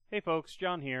Hey folks,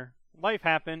 John here. Life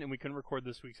happened and we couldn't record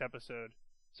this week's episode.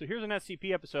 So here's an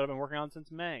SCP episode I've been working on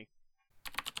since May.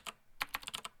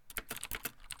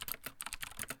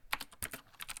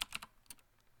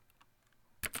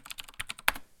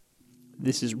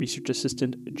 This is Research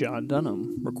Assistant John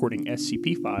Dunham recording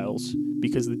SCP files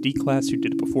because the D-Class who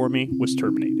did it before me was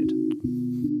terminated.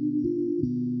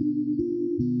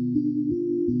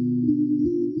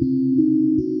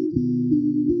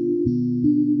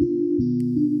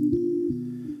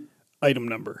 Item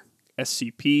number,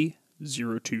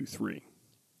 SCP-023.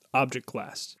 Object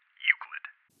class, Euclid.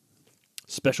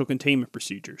 Special containment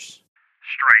procedures.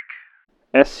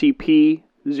 Strike.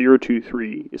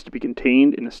 SCP-023 is to be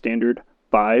contained in a standard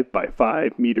 5 by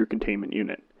 5 meter containment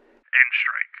unit. End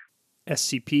strike.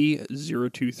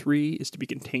 SCP-023 is to be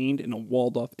contained in a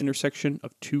walled-off intersection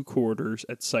of two corridors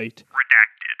at site. Redacted.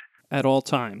 At all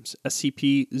times,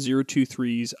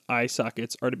 SCP-023's eye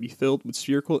sockets are to be filled with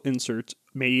spherical inserts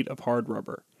made of hard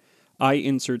rubber. Eye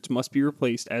inserts must be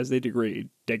replaced as they degrade.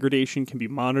 Degradation can be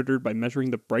monitored by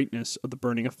measuring the brightness of the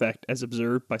burning effect as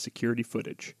observed by security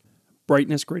footage.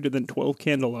 Brightness greater than 12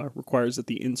 candela requires that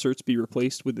the inserts be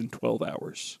replaced within 12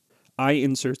 hours. Eye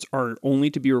inserts are only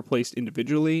to be replaced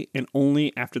individually and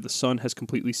only after the sun has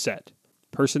completely set.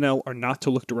 Personnel are not to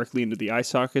look directly into the eye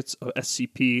sockets of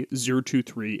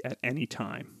SCP-023 at any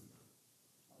time.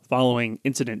 Following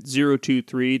Incident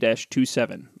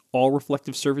 023-27, all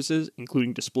reflective surfaces,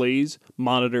 including displays,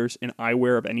 monitors, and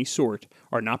eyewear of any sort,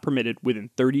 are not permitted within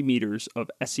 30 meters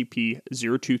of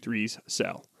SCP-023's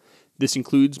cell. This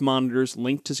includes monitors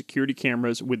linked to security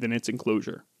cameras within its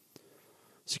enclosure.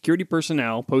 Security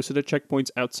personnel posted at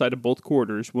checkpoints outside of both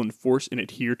corridors will enforce and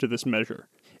adhere to this measure.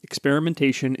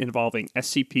 Experimentation involving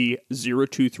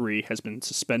SCP-023 has been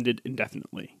suspended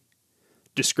indefinitely.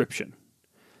 Description: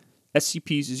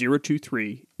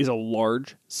 SCP-023 is a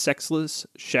large, sexless,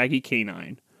 shaggy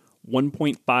canine,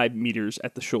 1.5 meters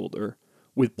at the shoulder,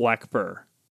 with black fur.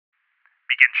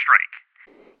 Begin strike.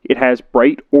 It has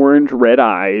bright orange-red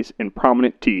eyes and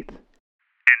prominent teeth. End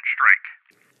strike.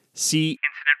 See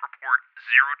Incident Report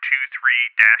 023-26.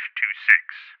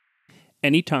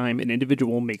 anytime an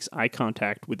individual makes eye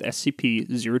contact with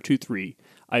SCP-023,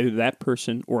 either that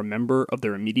person or a member of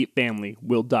their immediate family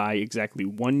will die exactly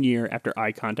 1 year after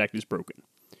eye contact is broken.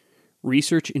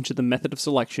 Research into the method of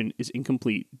selection is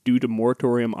incomplete due to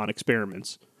moratorium on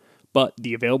experiments, but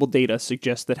the available data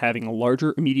suggests that having a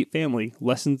larger immediate family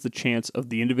lessens the chance of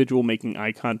the individual making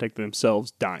eye contact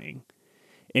themselves dying,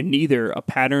 and neither a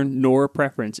pattern nor a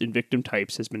preference in victim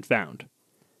types has been found.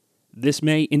 This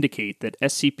may indicate that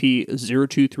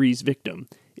SCP-023's victim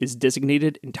is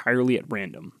designated entirely at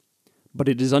random, but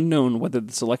it is unknown whether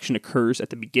the selection occurs at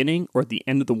the beginning or at the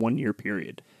end of the 1 year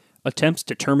period. Attempts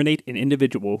to terminate an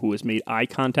individual who has made eye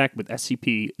contact with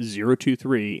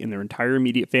SCP-023 in their entire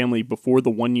immediate family before the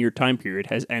 1 year time period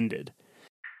has ended.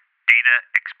 Data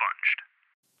expunged.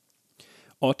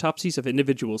 Autopsies of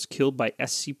individuals killed by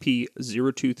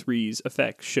SCP-023's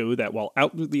effects show that while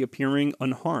outwardly appearing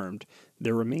unharmed,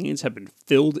 their remains have been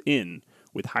filled in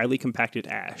with highly compacted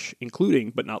ash, including,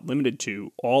 but not limited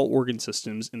to, all organ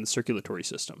systems in the circulatory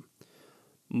system.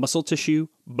 Muscle tissue,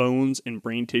 bones, and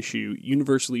brain tissue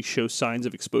universally show signs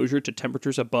of exposure to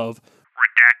temperatures above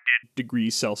Redacted.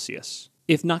 degrees Celsius.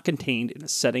 If not contained in a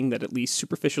setting that at least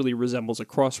superficially resembles a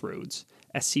crossroads,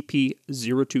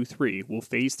 SCP-023 will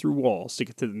phase through walls to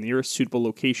get to the nearest suitable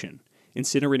location,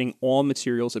 incinerating all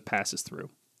materials it passes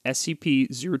through.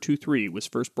 SCP-023 was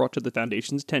first brought to the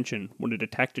Foundation's attention when it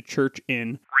attacked a church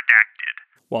in Redacted.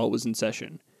 while it was in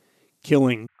session,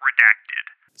 killing Redacted.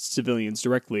 civilians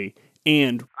directly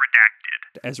and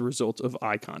Redacted. as a result of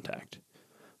eye contact.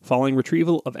 Following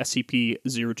retrieval of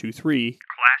SCP-023,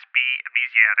 Class B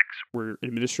amnesiatics. were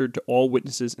administered to all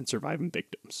witnesses and surviving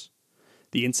victims.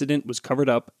 The incident was covered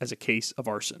up as a case of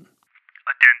arson.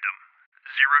 Addendum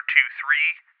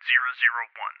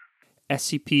 023001.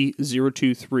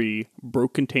 SCP-023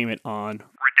 broke containment on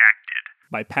Redacted.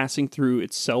 by passing through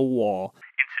its cell wall.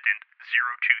 Incident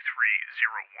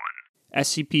 02301.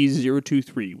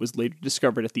 SCP-023 was later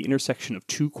discovered at the intersection of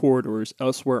two corridors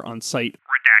elsewhere on site.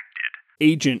 Redacted.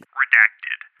 Agent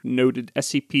Redacted. noted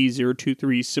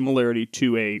SCP-023's similarity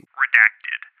to a Redacted.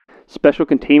 Special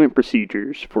Containment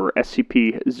Procedures for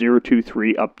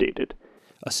SCP-023 updated.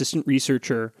 Assistant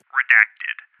Researcher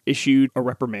Redacted. issued a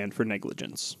reprimand for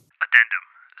negligence. Addendum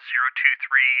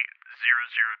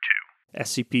 023002.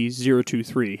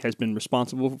 SCP-023 has been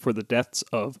responsible for the deaths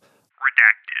of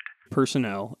Redacted.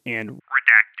 personnel and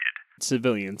Redacted.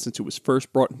 civilians since it was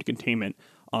first brought into containment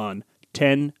on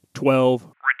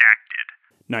 10/12/94. Redacted.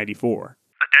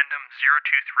 Addendum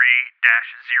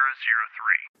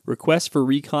 023-003. Request for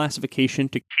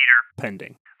reclassification to Keter.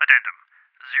 pending. Addendum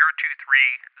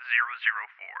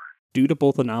 023004. Due to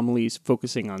both anomalies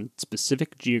focusing on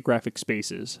specific geographic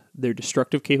spaces, their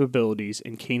destructive capabilities,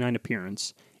 and canine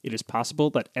appearance, it is possible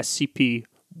that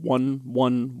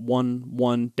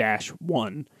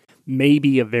SCP-1111-1 may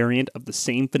be a variant of the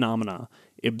same phenomena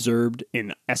observed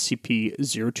in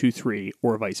SCP-023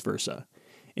 or vice versa.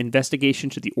 Investigation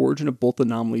to the origin of both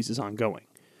anomalies is ongoing.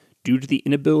 Due to the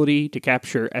inability to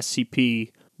capture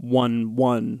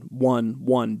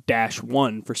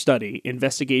SCP-1111-1 for study,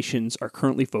 investigations are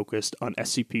currently focused on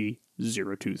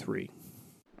SCP-023.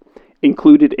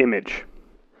 Included image.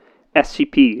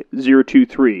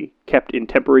 SCP-023 kept in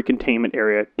temporary containment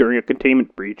area during a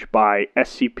containment breach by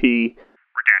SCP.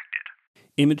 Redacted.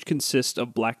 Image consists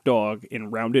of black dog in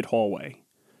rounded hallway.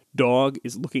 Dog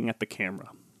is looking at the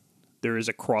camera. There is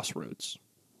a crossroads.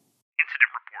 Incident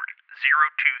report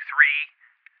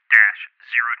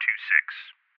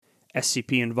 023-026.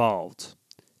 SCP involved.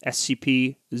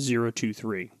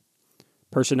 SCP-023.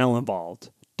 Personnel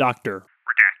involved. Doctor.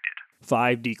 Redacted.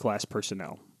 5 D-Class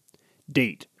personnel.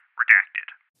 Date. Redacted.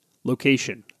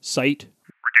 Location. Site.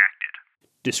 Redacted.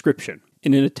 Description.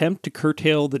 In an attempt to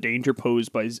curtail the danger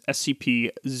posed by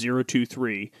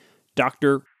SCP-023,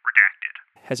 Dr. Redacted.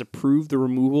 has approved the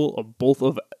removal of both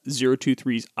of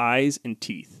 023's eyes and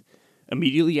teeth.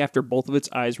 Immediately after both of its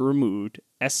eyes were removed,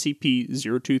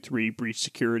 SCP-023 breached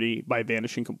security by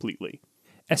vanishing completely.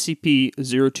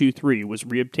 SCP-023 was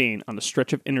reobtained on a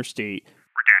stretch of interstate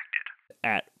Redacted.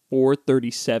 at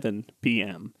 4:37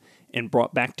 p.m. and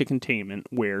brought back to containment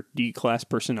where D-Class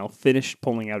personnel finished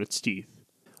pulling out its teeth.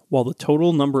 While the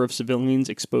total number of civilians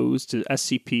exposed to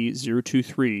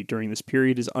SCP-023 during this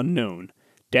period is unknown,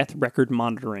 death record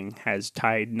monitoring has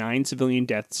tied 9 civilian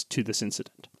deaths to this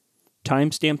incident.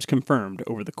 Timestamps confirmed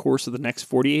over the course of the next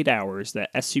 48 hours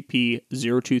that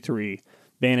SCP-023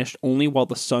 vanished only while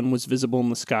the sun was visible in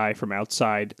the sky from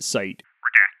outside sight.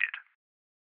 Redacted.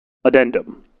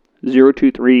 Addendum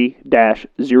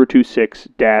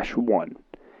 023-026-1.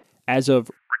 As of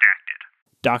Redacted.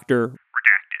 Dr. Redacted.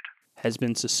 has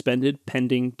been suspended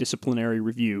pending disciplinary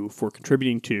review for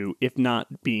contributing to, if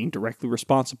not being directly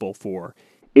responsible for,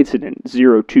 Incident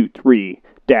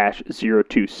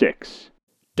 023-026.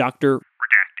 Dr.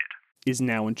 Redacted. is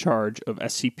now in charge of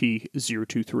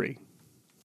SCP-023.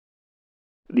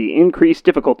 The increased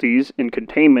difficulties in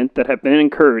containment that have been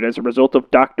incurred as a result of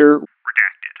Dr. Redacted.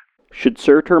 should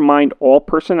serve to remind all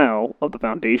personnel of the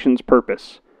Foundation's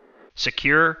purpose.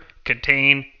 Secure,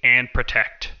 contain, and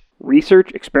protect.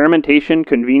 Research, experimentation,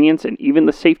 convenience, and even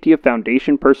the safety of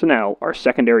Foundation personnel are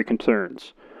secondary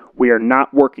concerns. We are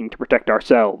not working to protect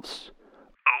ourselves.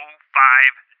 05-redacted.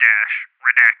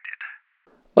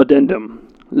 Addendum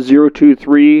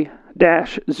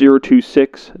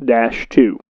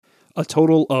 023-026-2. A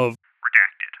total of Redacted.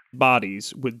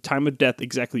 bodies with time of death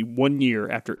exactly 1 year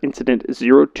after Incident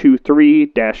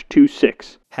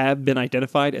 023-26 have been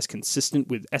identified as consistent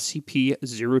with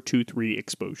SCP-023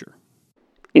 exposure.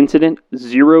 Incident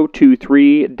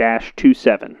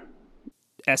 023-27.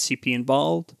 SCP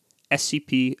involved,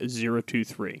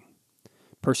 SCP-023.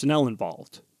 Personnel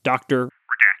involved, Dr.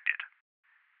 Redacted.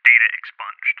 Data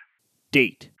expunged.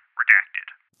 Date. Redacted.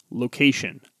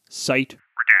 Location. Site.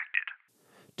 Redacted.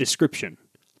 Description.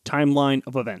 Timeline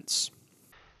of events.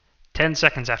 10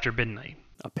 seconds after midnight.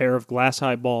 A pair of glass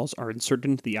eyeballs are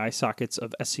inserted into the eye sockets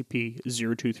of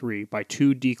SCP-023 by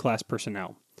 2 D-Class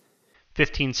personnel.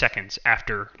 15 seconds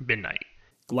after midnight.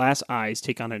 Glass eyes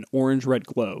take on an orange-red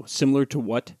glow, similar to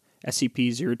what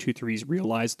SCP-023's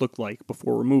real eyes looked like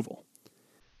before removal.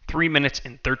 3 minutes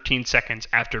and 13 seconds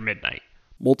after midnight.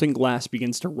 Molten glass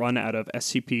begins to run out of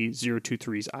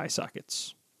SCP-023's eye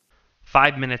sockets.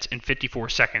 5 minutes and 54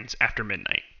 seconds after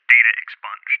midnight. Data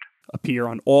expunged. Appear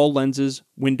on all lenses,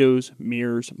 windows,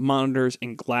 mirrors, monitors,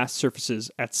 and glass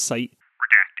surfaces at site.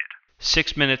 Redacted.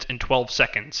 6 minutes and 12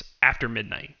 seconds after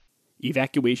midnight.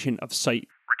 Evacuation of site.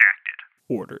 Redacted.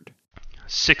 Ordered.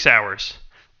 6 hours,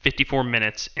 54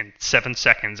 minutes, and 7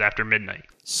 seconds after midnight.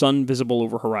 Sun visible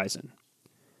over horizon.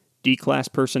 D-Class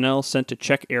personnel sent to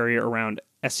check area around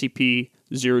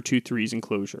SCP-023's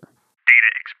enclosure. Data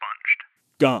expunged.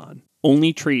 Gone.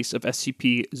 Only trace of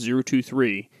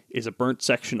SCP-023 is a burnt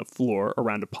section of floor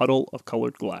around a puddle of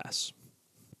colored glass.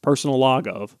 Personal log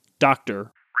of Dr.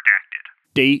 Redacted.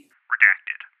 Date.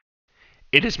 Redacted.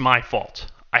 It is my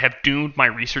fault. I have doomed my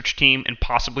research team and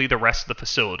possibly the rest of the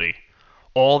facility.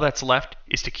 All that's left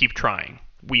is to keep trying.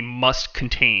 We must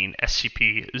contain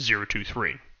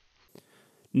SCP-023.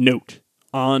 Note: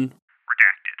 on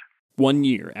Redacted. 1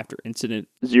 year after Incident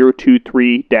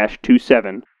 023-27,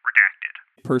 Redacted.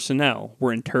 personnel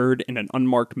were interred in an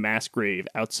unmarked mass grave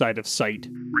outside of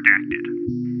site. Redacted.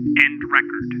 End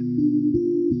record.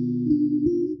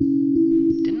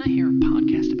 Didn't I hear a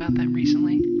podcast about that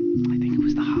recently? I think it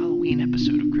was the Halloween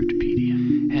episode of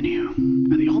Cryptopedia.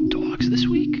 Anywho, are they all dogs this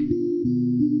week?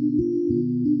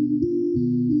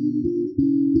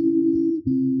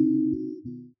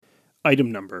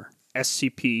 Item number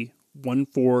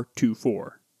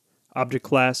SCP-1424. Object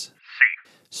class Safe.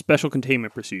 Special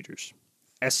Containment Procedures.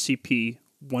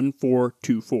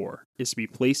 SCP-1424 is to be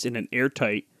placed in an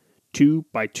airtight 2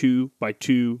 by 2 by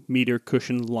 2 meter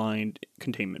cushion-lined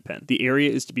containment pen. The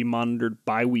area is to be monitored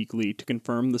bi-weekly to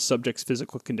confirm the subject's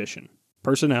physical condition.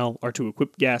 Personnel are to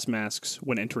equip gas masks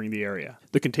when entering the area.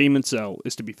 The containment cell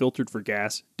is to be filtered for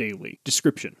gas daily.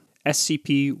 Description: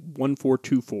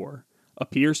 SCP-1424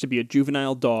 appears to be a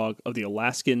juvenile dog of the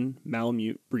Alaskan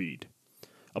Malamute breed.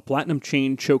 A platinum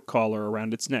chain choke collar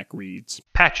around its neck reads,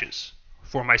 Patches.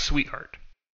 For my sweetheart.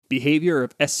 Behavior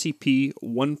of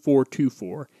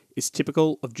SCP-1424 is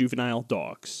typical of juvenile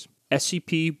dogs.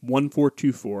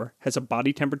 SCP-1424 has a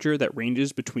body temperature that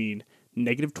ranges between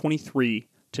 -23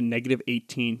 to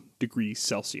 -18 degrees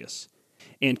Celsius,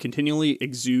 and continually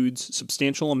exudes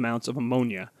substantial amounts of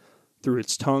ammonia through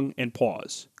its tongue and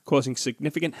paws, causing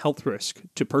significant health risk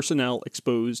to personnel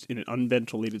exposed in an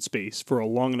unventilated space for a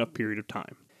long enough period of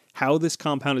time. How this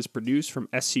compound is produced from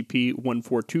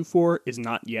SCP-1424 is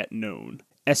not yet known.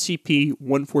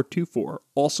 SCP-1424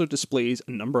 also displays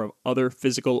a number of other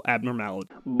physical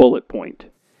abnormalities. Bullet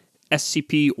point.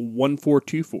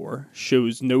 SCP-1424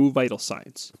 shows no vital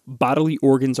signs. Bodily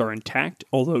organs are intact,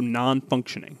 although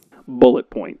non-functioning.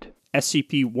 Bullet point.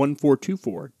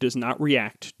 SCP-1424 does not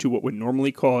react to what would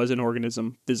normally cause an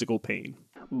organism physical pain.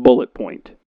 Bullet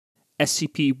point.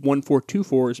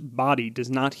 SCP-1424's body does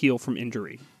not heal from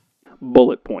injury.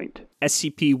 Bullet point.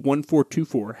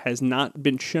 SCP-1424 has not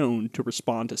been shown to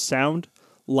respond to sound,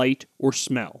 light, or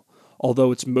smell,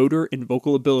 although its motor and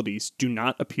vocal abilities do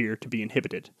not appear to be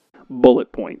inhibited.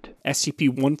 Bullet point.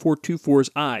 SCP-1424's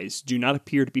eyes do not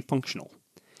appear to be functional,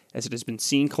 as it has been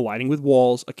seen colliding with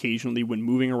walls occasionally when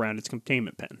moving around its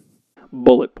containment pen.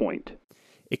 Bullet point.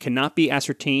 It cannot be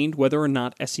ascertained whether or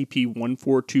not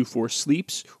SCP-1424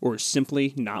 sleeps or is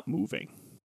simply not moving.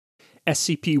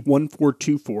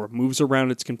 SCP-1424 moves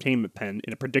around its containment pen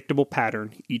in a predictable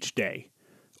pattern each day,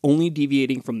 only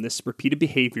deviating from this repeated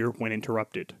behavior when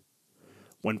interrupted.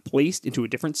 When placed into a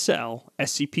different cell,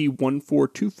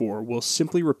 SCP-1424 will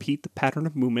simply repeat the pattern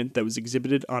of movement that was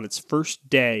exhibited on its first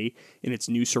day in its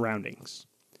new surroundings.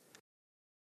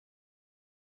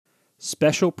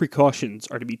 Special precautions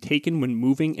are to be taken when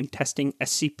moving and testing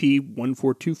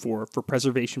SCP-1424 for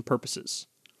preservation purposes.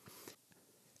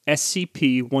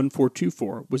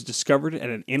 SCP-1424 was discovered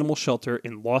at an animal shelter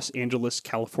in Los Angeles,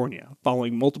 California,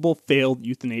 following multiple failed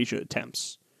euthanasia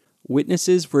attempts.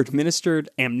 Witnesses were administered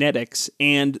amnetics,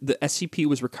 and the SCP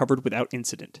was recovered without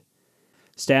incident.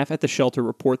 Staff at the shelter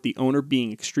report the owner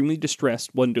being extremely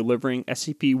distressed when delivering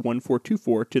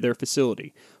SCP-1424 to their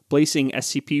facility, placing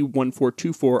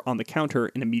SCP-1424 on the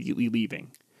counter and immediately leaving.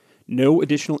 No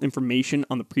additional information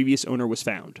on the previous owner was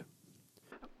found.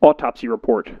 Autopsy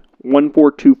Report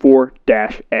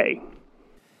 1424-A.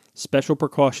 Special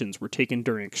precautions were taken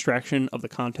during extraction of the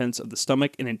contents of the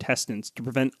stomach and intestines to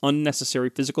prevent unnecessary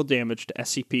physical damage to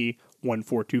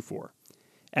SCP-1424.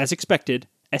 As expected,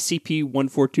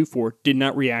 SCP-1424 did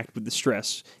not react with the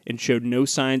stress and showed no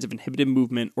signs of inhibited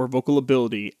movement or vocal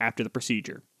ability after the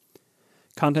procedure.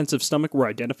 Contents of stomach were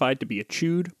identified to be a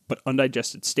chewed but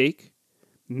undigested steak,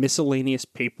 miscellaneous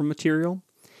paper material,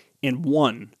 and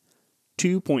one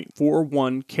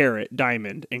 2.41 carat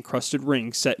diamond encrusted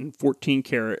ring set in 14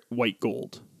 karat white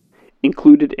gold.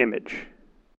 Included image.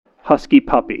 Husky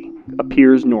puppy.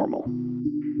 Appears normal.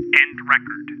 End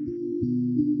record.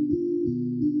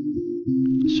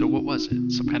 So what was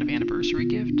it? Some kind of anniversary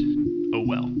gift? Oh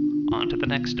well. On to the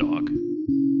next dog.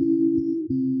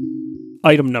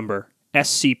 Item number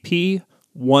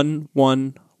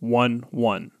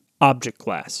SCP-1111. Object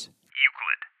class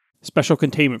Euclid. Special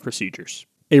Containment Procedures.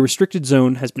 A restricted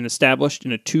zone has been established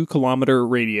in a 2-kilometer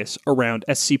radius around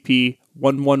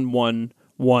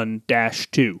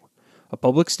SCP-1111-2. A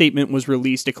public statement was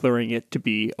released declaring it to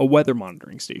be a weather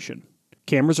monitoring station.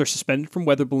 Cameras are suspended from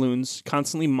weather balloons,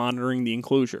 constantly monitoring the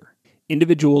enclosure.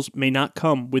 Individuals may not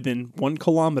come within 1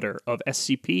 kilometer of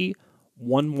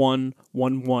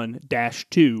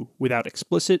SCP-1111-2 without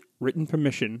explicit written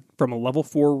permission from a Level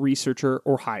 4 researcher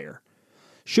or higher.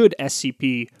 Should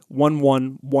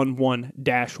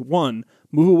SCP-1111-1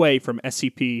 move away from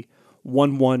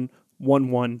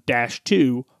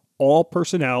SCP-1111-2, all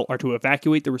personnel are to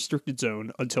evacuate the restricted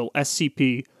zone until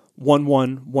SCP-1111-3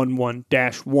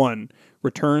 SCP-1111-1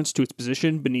 returns to its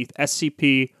position beneath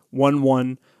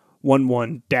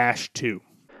SCP-1111-2.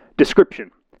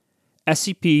 Description: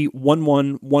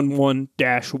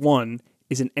 SCP-1111-1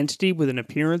 is an entity with an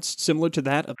appearance similar to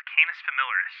that of Canis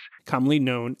familiaris, commonly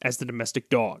known as the domestic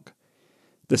dog.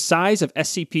 The size of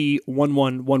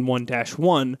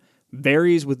SCP-1111-1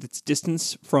 varies with its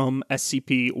distance from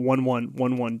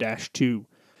SCP-1111-2.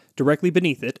 Directly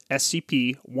beneath it,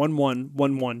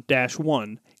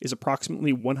 SCP-1111-1 is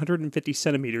approximately 150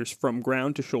 centimeters from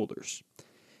ground to shoulders.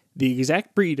 The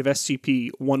exact breed of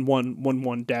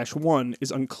SCP-1111-1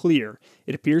 is unclear.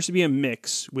 It appears to be a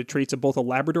mix with traits of both a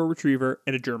Labrador Retriever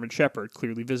and a German Shepherd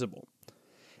clearly visible.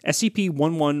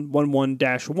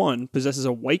 SCP-1111-1 possesses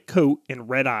a white coat and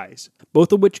red eyes,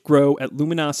 both of which grow at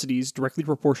luminosities directly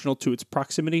proportional to its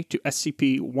proximity to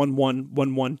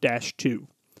SCP-1111-2.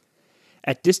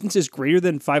 At distances greater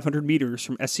than 500 meters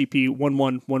from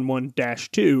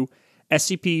SCP-1111-2,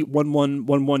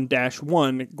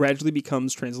 SCP-1111-1 gradually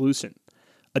becomes translucent.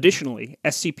 Additionally,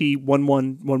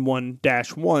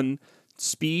 SCP-1111-1's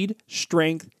speed,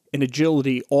 strength, and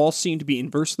agility all seem to be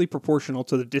inversely proportional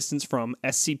to the distance from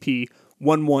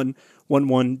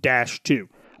SCP-1111-2.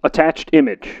 Attached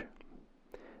image: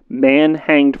 man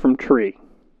hanged from tree.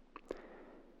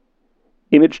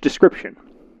 Image description: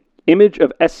 image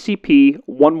of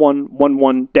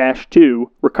SCP-1111-2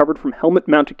 recovered from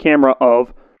helmet-mounted camera of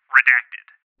redacted,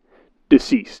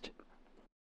 deceased.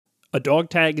 A dog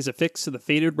tag is affixed to the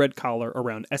faded red collar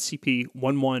around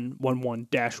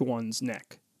SCP-1111-1's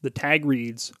neck. The tag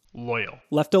reads, loyal.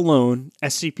 Left alone,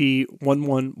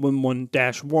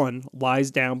 SCP-1111-1 lies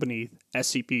down beneath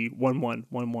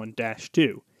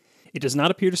SCP-1111-2. It does not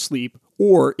appear to sleep,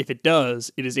 or if it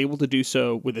does, it is able to do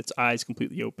so with its eyes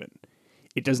completely open.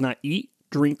 It does not eat,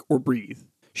 drink, or breathe.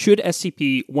 Should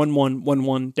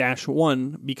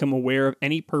SCP-1111-1 become aware of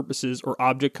any purposes or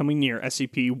object coming near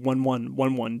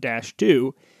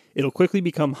SCP-1111-2, it'll quickly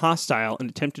become hostile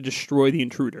and attempt to destroy the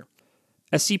intruder.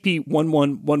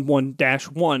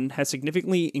 SCP-1111-1 has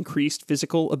significantly increased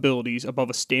physical abilities above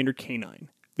a standard canine.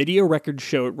 Video records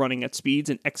show it running at speeds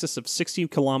in excess of 60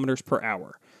 kilometers per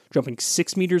hour, jumping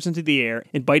 6 meters into the air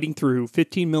and biting through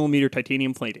 15mm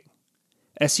titanium plating.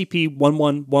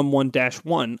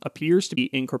 SCP-1111-1 appears to be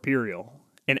incorporeal,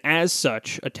 and as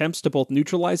such, attempts to both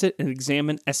neutralize it and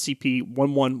examine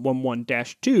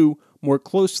SCP-1111-2 more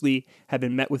closely have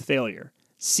been met with failure.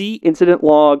 See Incident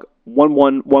Log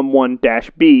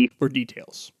 1111-B for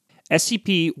details.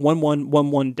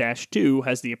 SCP-1111-2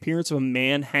 has the appearance of a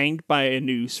man hanged by a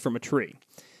noose from a tree.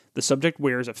 The subject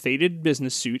wears a faded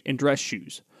business suit and dress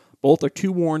shoes. Both are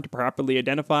too worn to properly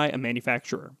identify a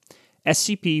manufacturer.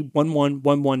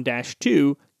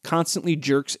 SCP-1111-2 constantly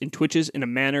jerks and twitches in a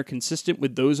manner consistent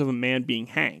with those of a man being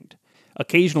hanged.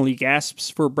 Occasionally, gasps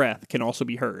for breath can also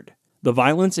be heard. The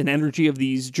violence and energy of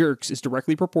these jerks is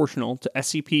directly proportional to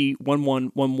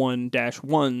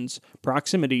SCP-1111-1's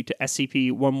proximity to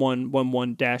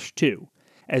SCP-1111-2.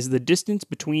 As the distance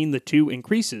between the two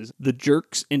increases, the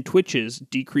jerks and twitches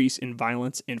decrease in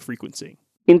violence and frequency.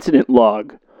 Incident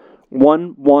Log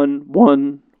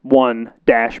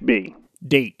 1111-B.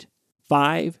 Date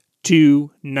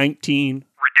 5/2/19. Redacted.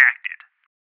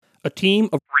 A team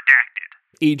of Redacted.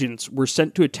 agents were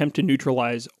sent to attempt to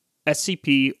neutralize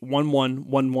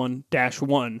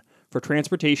SCP-1111-1 for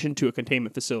transportation to a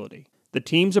containment facility. The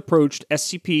teams approached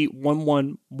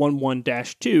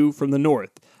SCP-1111-2 from the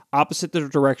north, opposite the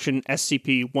direction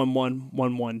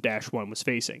SCP-1111-1 was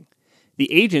facing.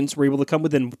 The agents were able to come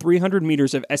within 300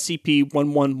 meters of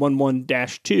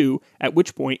SCP-1111-2, at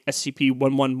which point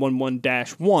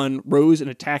SCP-1111-1 rose and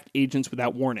attacked agents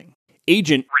without warning.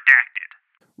 Agent Redacted.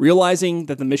 realizing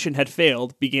that the mission had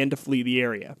failed, began to flee the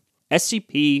area.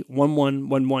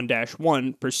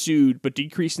 SCP-1111-1 pursued but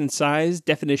decreased in size,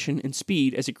 definition, and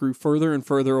speed as it grew further and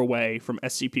further away from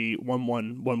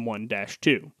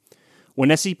SCP-1111-2. When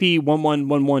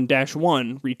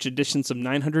SCP-1111-1 reached a distance of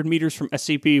 900 meters from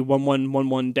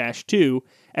SCP-1111-2,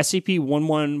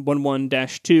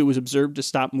 SCP-1111-2 was observed to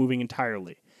stop moving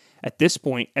entirely. At this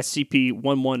point,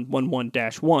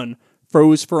 SCP-1111-1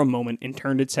 froze for a moment and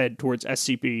turned its head towards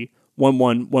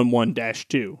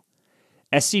SCP-1111-2.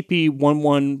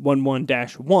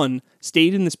 SCP-1111-1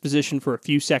 stayed in this position for a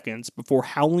few seconds before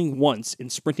howling once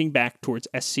and sprinting back towards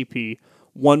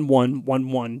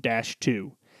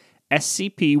SCP-1111-2.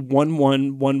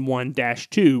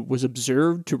 SCP-1111-2 was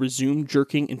observed to resume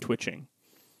jerking and twitching.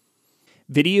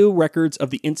 Video records of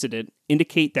the incident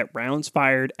indicate that rounds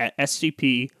fired at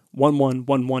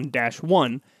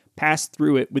SCP-1111-1 passed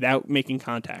through it without making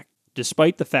contact,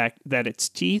 despite the fact that its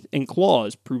teeth and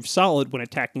claws proved solid when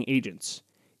attacking agents.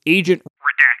 Agent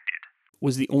Redacted.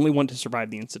 was the only one to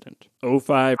survive the incident.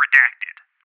 05. Redacted.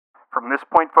 From this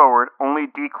point forward, only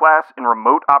D-Class and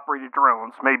remote-operated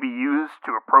drones may be used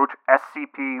to approach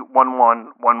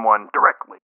SCP-1111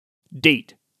 directly.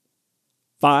 Date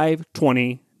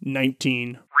 5/20/19.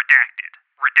 Redacted.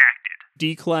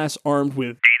 D-Class armed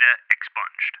with Data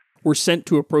expunged. were sent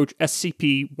to approach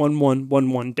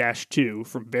SCP-1111-2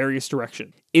 from various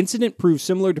directions. Incident proved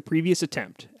similar to previous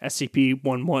attempt.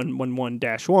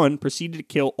 SCP-1111-1 proceeded to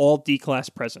kill all D-Class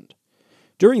present.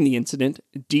 During the incident,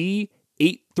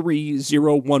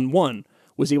 D-83011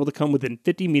 was able to come within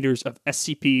 50 meters of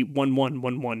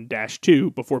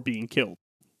SCP-1111-2 before being killed.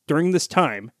 During this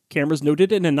time, cameras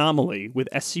noted an anomaly with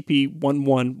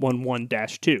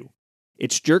SCP-1111-2.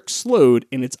 Its jerk slowed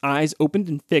and its eyes opened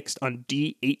and fixed on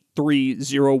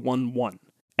D-83011.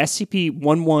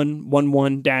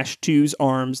 SCP-1111-2's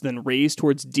arms then raised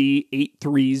towards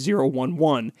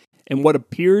D-83011 in what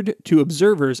appeared to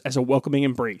observers as a welcoming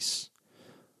embrace.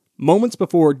 Moments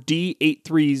before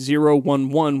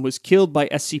D-83011 was killed by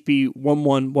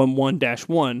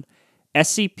SCP-1111-1,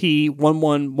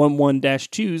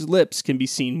 SCP-1111-2's lips can be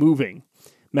seen moving,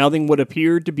 mouthing what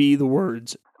appeared to be the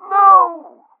words,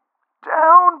 No!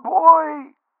 Down,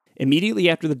 boy! Immediately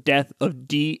after the death of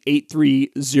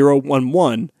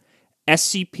D-83011,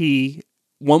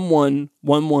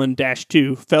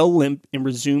 SCP-1111-2 fell limp and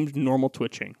resumed normal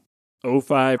twitching.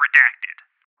 05. Redacted.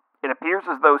 It appears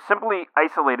as though simply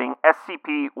isolating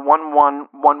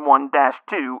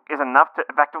SCP-1111-2 is enough to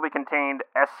effectively contain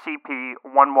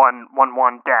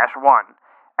SCP-1111-1.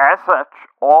 As such,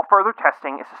 all further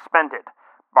testing is suspended,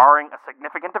 barring a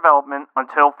significant development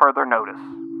until further notice.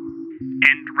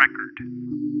 End record.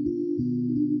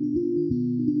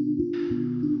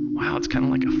 Wow, it's kind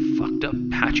of like a fucked up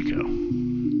Pachiko.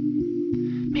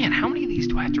 Man, how many of these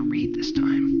do I have to read this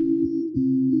time?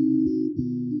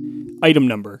 Item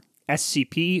number,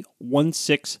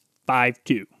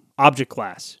 SCP-1652. Object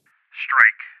class,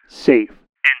 Strike. Safe.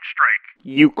 End strike.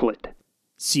 Euclid.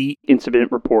 C.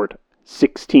 Incident Report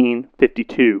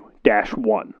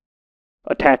 1652-1.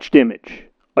 Attached image.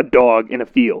 A dog in a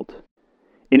field.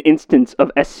 An instance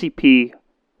of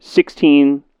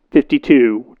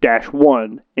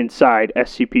SCP-1652-1 inside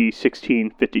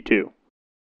SCP-1652.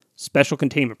 Special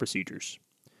containment procedures.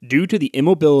 Due to the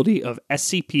immobility of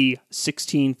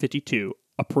SCP-1652,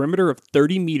 a perimeter of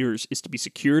 30 meters is to be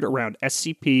secured around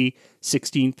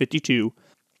SCP-1652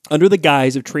 under the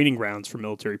guise of training grounds for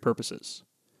military purposes.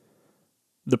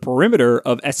 The perimeter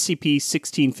of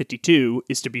SCP-1652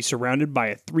 is to be surrounded by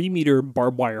a 3-meter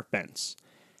barbed wire fence.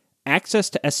 Access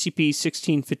to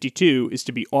SCP-1652 is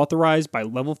to be authorized by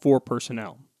Level 4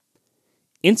 personnel.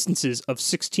 Instances of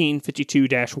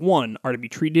 1652-1 are to be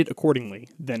treated accordingly,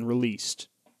 then released.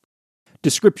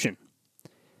 Description: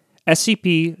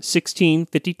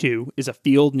 SCP-1652 is a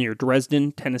field near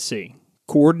Dresden, Tennessee.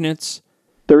 Coordinates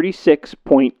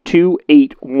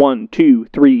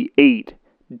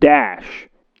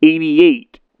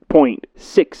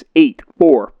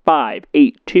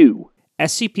 36.2812388-88.684582.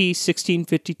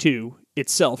 SCP-1652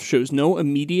 itself shows no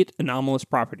immediate anomalous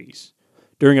properties.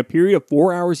 During a period of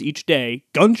 4 hours each day,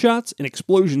 gunshots and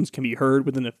explosions can be heard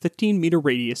within a 15-meter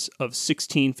radius of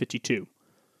 1652.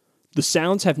 The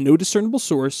sounds have no discernible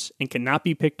source and cannot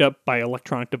be picked up by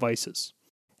electronic devices.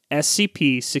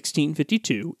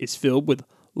 SCP-1652 is filled with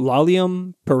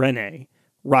Lalium perenne,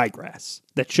 ryegrass,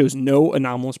 that shows no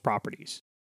anomalous properties.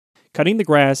 Cutting the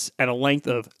grass at a length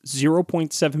of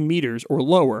 0.7 meters or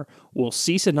lower will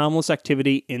cease anomalous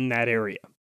activity in that area.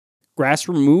 Grass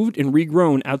removed and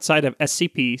regrown outside of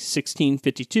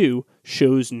SCP-1652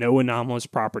 shows no anomalous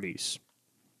properties.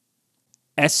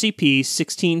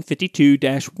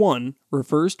 SCP-1652-1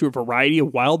 refers to a variety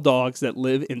of wild dogs that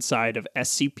live inside of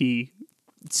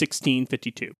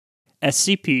SCP-1652.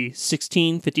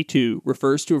 SCP-1652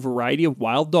 refers to a variety of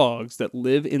wild dogs that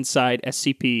live inside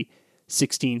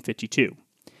SCP-1652.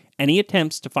 Any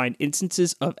attempts to find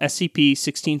instances of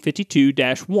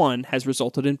SCP-1652-1 has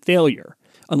resulted in failure,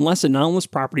 unless anomalous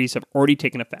properties have already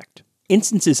taken effect.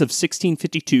 Instances of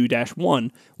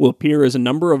 1652-1 will appear as a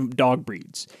number of dog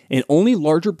breeds, and only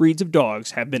larger breeds of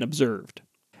dogs have been observed.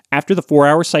 After the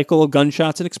 4-hour cycle of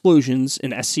gunshots and explosions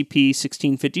in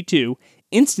SCP-1652,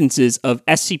 instances of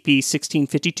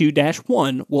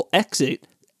SCP-1652-1 will exit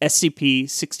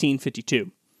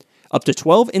SCP-1652. Up to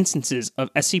 12 instances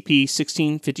of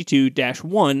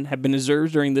SCP-1652-1 have been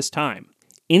observed during this time.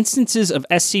 Instances of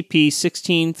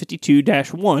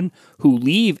SCP-1652-1 who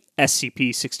leave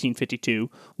SCP-1652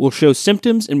 will show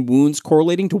symptoms and wounds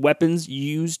correlating to weapons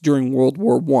used during World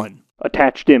War I.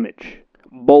 Attached image.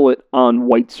 Bullet on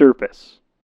white surface.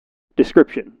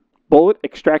 Description. Bullet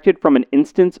extracted from an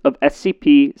instance of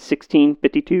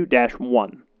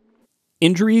SCP-1652-1.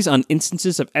 Injuries on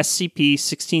instances of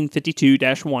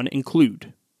SCP-1652-1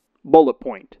 include Bullet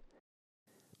point.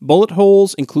 bullet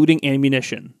holes including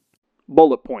ammunition,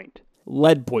 Bullet point.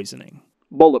 lead poisoning,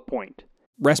 Bullet point.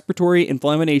 respiratory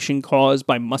inflammation caused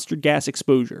by mustard gas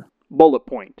exposure, Bullet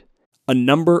point. a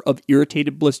number of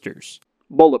irritated blisters,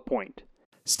 Bullet point.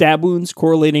 stab wounds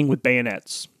correlating with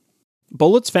bayonets.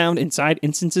 Bullets found inside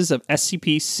instances of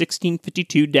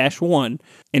SCP-1652-1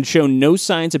 and show no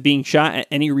signs of being shot at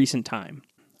any recent time.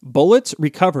 Bullets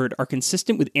recovered are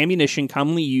consistent with ammunition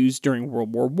commonly used during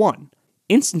World War I.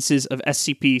 Instances of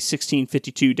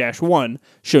SCP-1652-1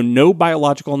 show no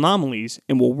biological anomalies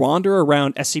and will wander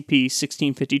around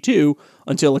SCP-1652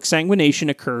 until exsanguination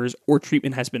occurs or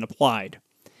treatment has been applied.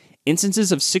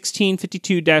 Instances of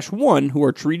 1652-1 who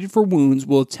are treated for wounds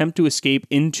will attempt to escape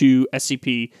into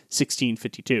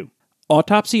SCP-1652.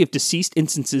 Autopsy of deceased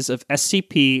instances of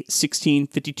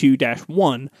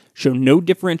SCP-1652-1 show no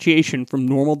differentiation from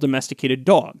normal domesticated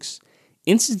dogs.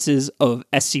 Instances of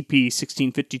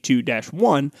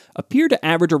SCP-1652-1 appear to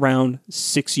average around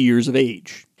 6 years of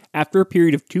age. After a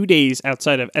period of 2 days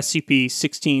outside of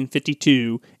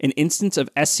SCP-1652, an instance of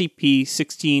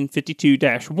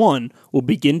SCP-1652-1 will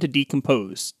begin to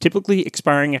decompose, typically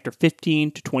expiring after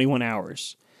 15 to 21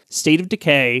 hours. State of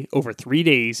decay over 3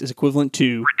 days is equivalent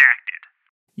to Redacted.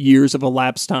 years of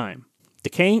elapsed time.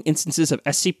 Decaying instances of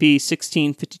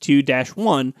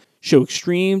SCP-1652-1 show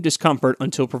extreme discomfort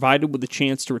until provided with a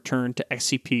chance to return to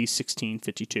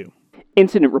SCP-1652.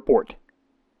 Incident Report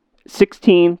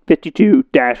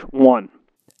 1652-1.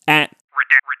 At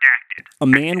Redacted. a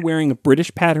man wearing a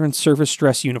British pattern surface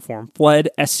dress uniform fled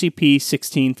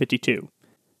SCP-1652.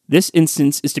 This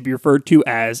instance is to be referred to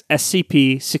as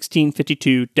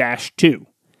SCP-1652-2.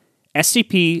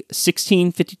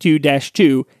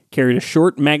 SCP-1652-2 carried a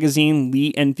short magazine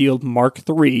Lee Enfield Mark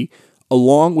III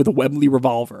along with a Webley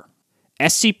revolver.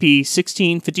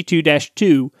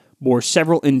 SCP-1652-2 bore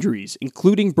several injuries,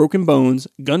 including broken bones,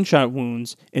 gunshot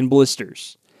wounds, and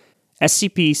blisters.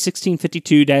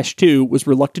 SCP-1652-2 was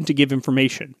reluctant to give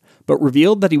information, but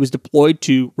revealed that he was deployed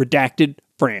to redacted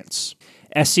France.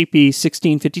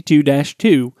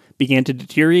 SCP-1652-2 began to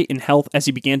deteriorate in health as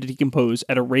he began to decompose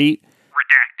at a rate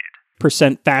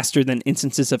Redacted. % faster than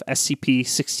instances of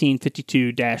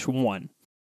SCP-1652-1.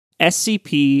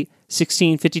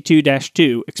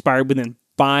 SCP-1652-2 expired within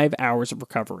 5 hours of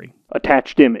recovery.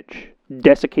 Attached image.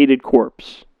 Desiccated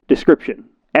corpse. Description.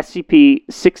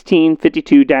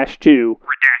 SCP-1652-2,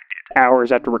 Redacted.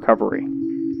 hours after recovery.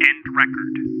 End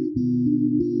record.